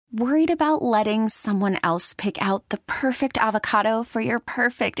Worried about letting someone else pick out the perfect avocado for your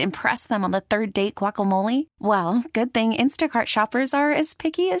perfect impress them on the third date guacamole? Well, good thing Instacart shoppers are as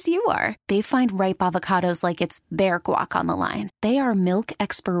picky as you are. They find ripe avocados like it's their guac on the line. They are milk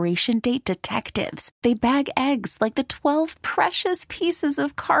expiration date detectives. They bag eggs like the 12 precious pieces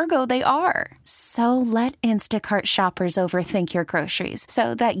of cargo they are. So let Instacart shoppers overthink your groceries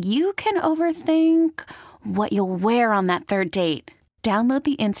so that you can overthink what you'll wear on that third date. Download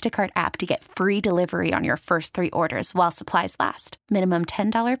the Instacart app to get free delivery on your first 3 orders while supplies last. Minimum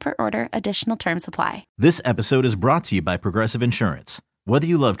 $10 per order. Additional terms apply. This episode is brought to you by Progressive Insurance. Whether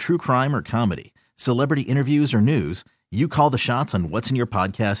you love true crime or comedy, celebrity interviews or news, you call the shots on what's in your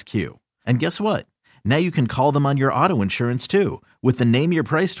podcast queue. And guess what? Now you can call them on your auto insurance too with the Name Your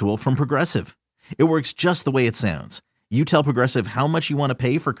Price tool from Progressive. It works just the way it sounds. You tell Progressive how much you want to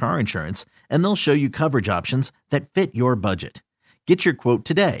pay for car insurance, and they'll show you coverage options that fit your budget. Get your quote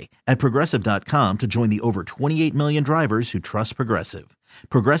today at Progressive.com to join the over 28 million drivers who trust Progressive.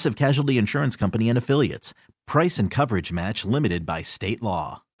 Progressive Casualty Insurance Company and Affiliates. Price and coverage match limited by state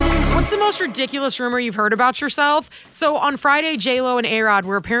law. What's the most ridiculous rumor you've heard about yourself? So on Friday, J-Lo and A-Rod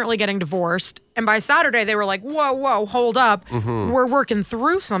were apparently getting divorced. And by Saturday, they were like, whoa, hold up. Mm-hmm. We're working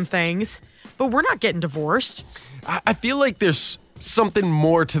through some things, but we're not getting divorced. I feel like there's something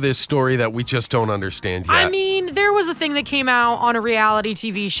more to this story that we just don't understand yet. I mean, there was a thing that came out on a reality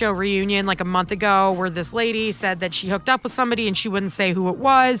TV show reunion like a month ago where this lady said that she hooked up with somebody and she wouldn't say who it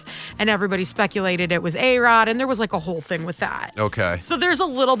was, and everybody speculated it was A-Rod, and there was like a whole thing with that. Okay. So there's a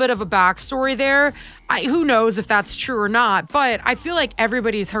little bit of a backstory there. Who knows if that's true or not, but I feel like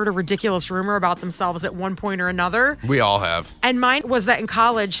everybody's heard a ridiculous rumor about themselves at one point or another. We all have. And mine was that in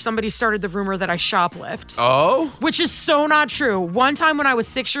college, somebody started the rumor that I shoplift. Oh? Which is so not true. One time when I was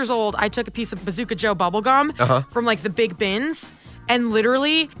 6 years old, I took a piece of Bazooka Joe bubblegum from like the big bins and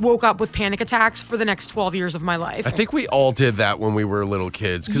literally woke up with panic attacks for the next 12 years of my life. I think we all did that when we were little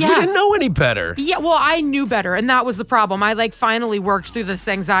kids because we didn't know any better. Yeah, well, I knew better, and that was the problem. I finally worked through this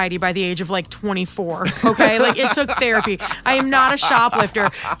anxiety by the age of 24, okay? It took therapy. I am not a shoplifter,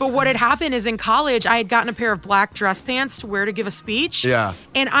 but what had happened is in college, I had gotten a pair of black dress pants to wear to give a speech. Yeah.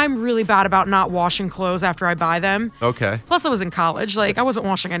 And I'm really bad about not washing clothes after I buy them. Okay. Plus, I was in college. I wasn't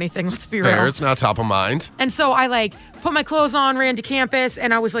washing anything, let's be Fair, real. it's not top of mind. And so I put my clothes on, ran to campus,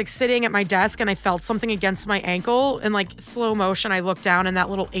 and I was sitting at my desk and I felt something against my ankle. In slow motion, I looked down and that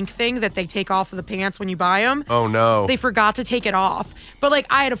little ink thing that they take off of the pants when you buy them. Oh no. They forgot to take it off. But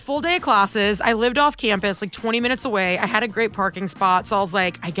I had a full day of classes. I lived off campus 20 minutes away. I had a great parking spot. So I was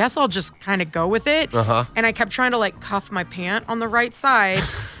I guess I'll just kind of go with it. And I kept trying to cuff my pant on the right side.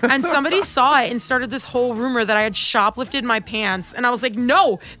 And somebody saw it and started this whole rumor that I had shoplifted my pants. And I was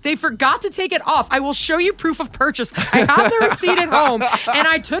no, they forgot to take it off. I will show you proof of purchase. I have the receipt at home, and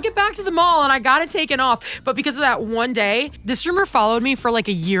I took it back to the mall, and I got it taken off. But because of that one day, this rumor followed me for a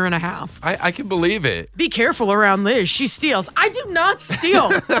year and a half. I can believe it. Be careful around Liz. She steals. I do not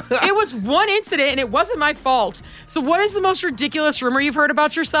steal. It was one incident, and it wasn't my fault. So what is the most ridiculous rumor you've heard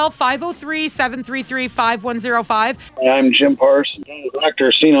about yourself? 503-733-5105. I'm Jim Parsons,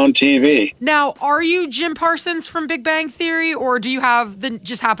 actor seen on TV. Now, are you Jim Parsons from Big Bang Theory, or do you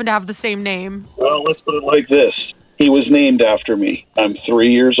just happen to have the same name? Well, let's put it like this. He was named after me. I'm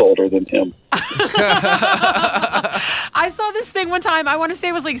 3 years older than him. I saw this thing one time, I want to say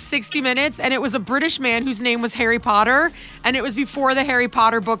it was 60 Minutes, and it was a British man whose name was Harry Potter, and it was before the Harry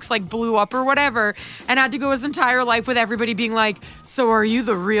Potter books blew up or whatever, and had to go his entire life with everybody being so are you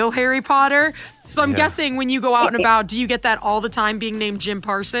the real Harry Potter? So I'm guessing when you go out and about, do you get that all the time being named Jim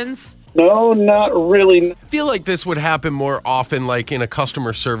Parsons? No, not really. I feel like this would happen more often in a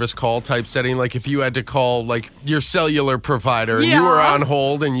customer service call type setting. If you had to call your cellular provider and you were on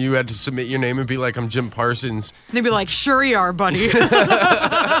hold and you had to submit your name and be I'm Jim Parsons. And they'd be sure you are, buddy.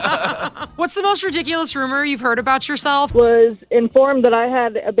 What's the most ridiculous rumor you've heard about yourself? Was informed that I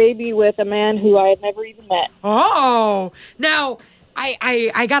had a baby with a man who I had never even met. Oh, now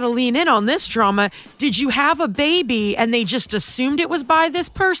I got to lean in on this drama. Did you have a baby and they just assumed it was by this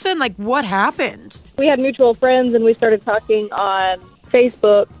person? What happened? We had mutual friends and we started talking on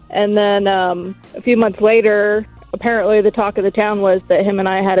Facebook. And then a few months later, apparently the talk of the town was that him and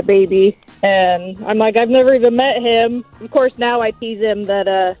I had a baby. And I'm I've never even met him. Of course, now I tease him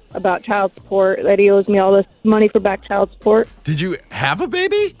that about child support, that he owes me all this money for back child support. Did you have a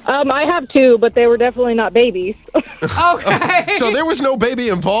baby? I have two, but they were definitely not babies. Okay. So there was no baby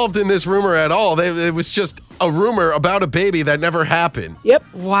involved in this rumor at all. It was just a rumor about a baby that never happened. Yep.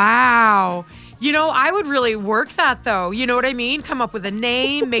 Wow. You know, I would really work that though. You know what I mean? Come up with a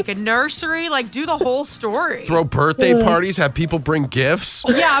name, make a nursery, like do the whole story. Throw birthday parties, have people bring gifts.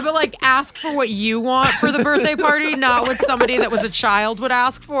 Yeah, but like ask for what you want for the birthday party, not what somebody that was a child would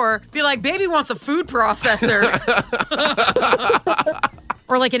ask for. Be like, baby wants a food processor.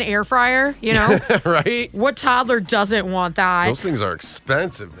 Or like an air fryer, you know? Right? What toddler doesn't want that? Those things are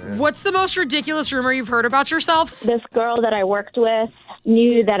expensive, man. What's the most ridiculous rumor you've heard about yourself? This girl that I worked with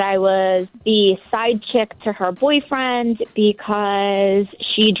knew that I was the side chick to her boyfriend because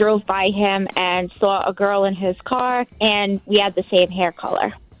she drove by him and saw a girl in his car, and we had the same hair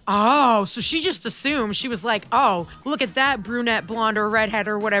color. Oh, so she just assumed. She was like, oh, look at that brunette, blonde, or redhead,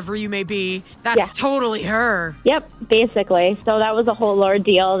 or whatever you may be. That's totally her. Yep, basically. So that was a whole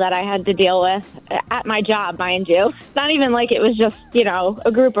ordeal that I had to deal with at my job, mind you. It's not even like it was just, you know,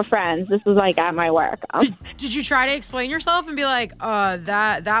 a group of friends. This was like at my work. Did you try to explain yourself and be like,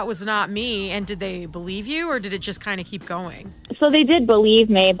 that was not me? And did they believe you, or did it just kind of keep going? So they did believe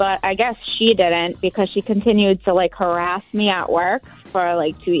me, but I guess she didn't because she continued to like harass me at work for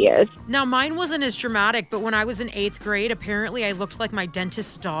like 2 years. Now, mine wasn't as dramatic, but when I was in 8th grade, apparently I looked like my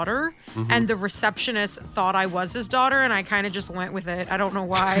dentist's daughter, and the receptionist thought I was his daughter, and I kind of just went with it. I don't know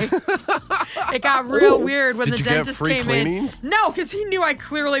why. It got real weird when the dentist came cleanings? in. No, because he knew I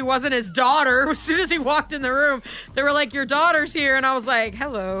clearly wasn't his daughter. As soon as he walked in the room, they were like, your daughter's here, and I was like,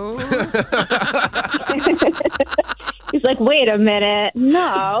 hello. He's like, wait a minute.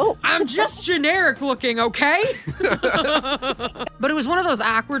 No. I'm just generic looking, okay? But it was one of those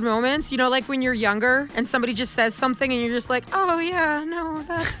awkward moments, you know, like when you're younger and somebody just says something and you're just like, oh, yeah, no,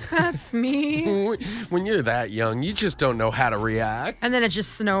 that's me. When you're that young, you just don't know how to react. And then it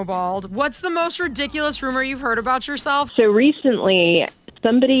just snowballed. What's the most ridiculous rumor you've heard about yourself? So recently,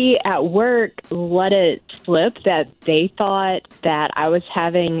 somebody at work let it slip that they thought that I was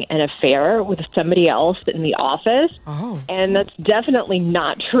having an affair with somebody else in the office. Oh. And that's definitely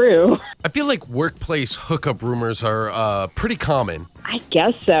not true. I feel like workplace hookup rumors are pretty common. I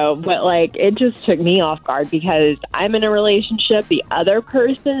guess so, but like it just took me off guard because I'm in a relationship. The other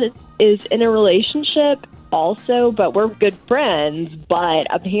person is in a relationship also, but we're good friends. But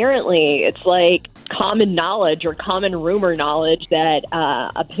apparently it's like common knowledge or common rumor knowledge that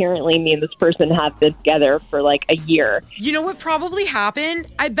apparently me and this person have been together for like a year. You know what probably happened?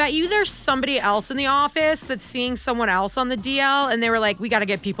 I bet you there's somebody else in the office that's seeing someone else on the DL, and they were like, we got to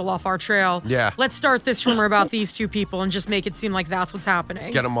get people off our trail. Yeah. Let's start this rumor about these two people and just make it seem like that's what's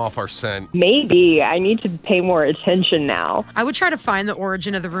happening. Get them off our scent. Maybe I need to pay more attention now. I would try to find the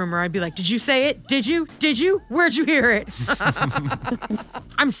origin of the rumor. I'd be like, did you say it? Did you? Did you? Where'd you hear it?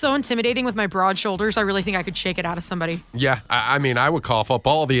 I'm so intimidating with my broad shoulders. I really think I could shake it out of somebody. Yeah, I mean, I would cough up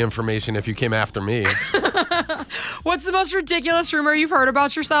all the information if you came after me. What's the most ridiculous rumor you've heard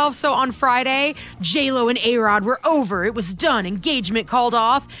about yourself? So on Friday, J-Lo and A-Rod were over. It was done. Engagement called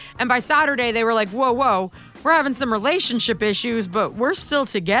off. And by Saturday, they were like, whoa. We're having some relationship issues, but we're still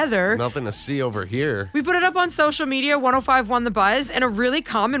together. Nothing to see over here. We put it up on social media, 105.1 The Buzz, and a really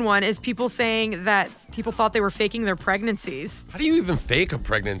common one is people saying that people thought they were faking their pregnancies. How do you even fake a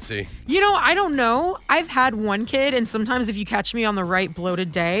pregnancy? You know, I don't know. I've had one kid, and sometimes if you catch me on the right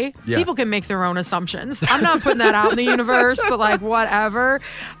bloated day, people can make their own assumptions. I'm not putting that out in the universe, but like whatever.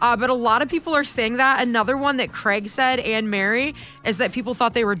 But a lot of people are saying that. Another one that Craig said and Mary is that people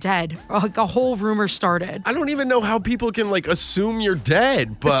thought they were dead. Like a whole rumor started. I don't even know how people can like assume you're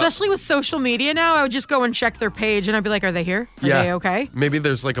dead. But especially with social media now, I would just go and check their page and I'd be like, are they here? Are they okay? Maybe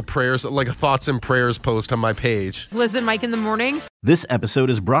there's like a thoughts and prayers post on my page. Liz and Mike in the mornings. This episode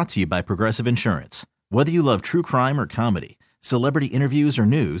is brought to you by Progressive Insurance. Whether you love true crime or comedy, celebrity interviews or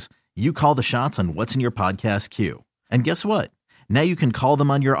news, you call the shots on what's in your podcast queue. And guess what? Now you can call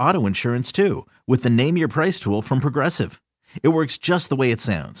them on your auto insurance too with the Name Your Price tool from Progressive. It works just the way it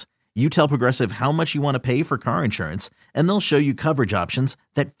sounds. You tell Progressive how much you want to pay for car insurance, and they'll show you coverage options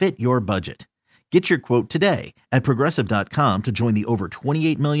that fit your budget. Get your quote today at Progressive.com to join the over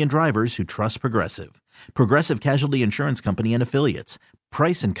 28 million drivers who trust Progressive. Progressive Casualty Insurance Company and Affiliates.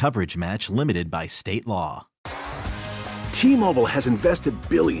 Price and coverage match limited by state law. T-Mobile has invested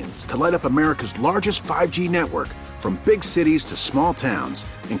billions to light up America's largest 5G network, from big cities to small towns,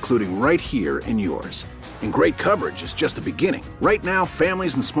 including right here in yours. And great coverage is just the beginning. Right now,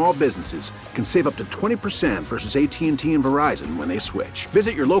 families and small businesses can save up to 20% versus AT&T and Verizon when they switch.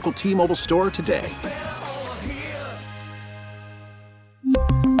 Visit your local T-Mobile store today.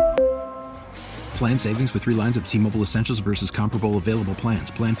 Plan savings with 3 lines of T-Mobile Essentials versus comparable available plans.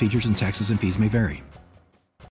 Plan features and taxes and fees may vary.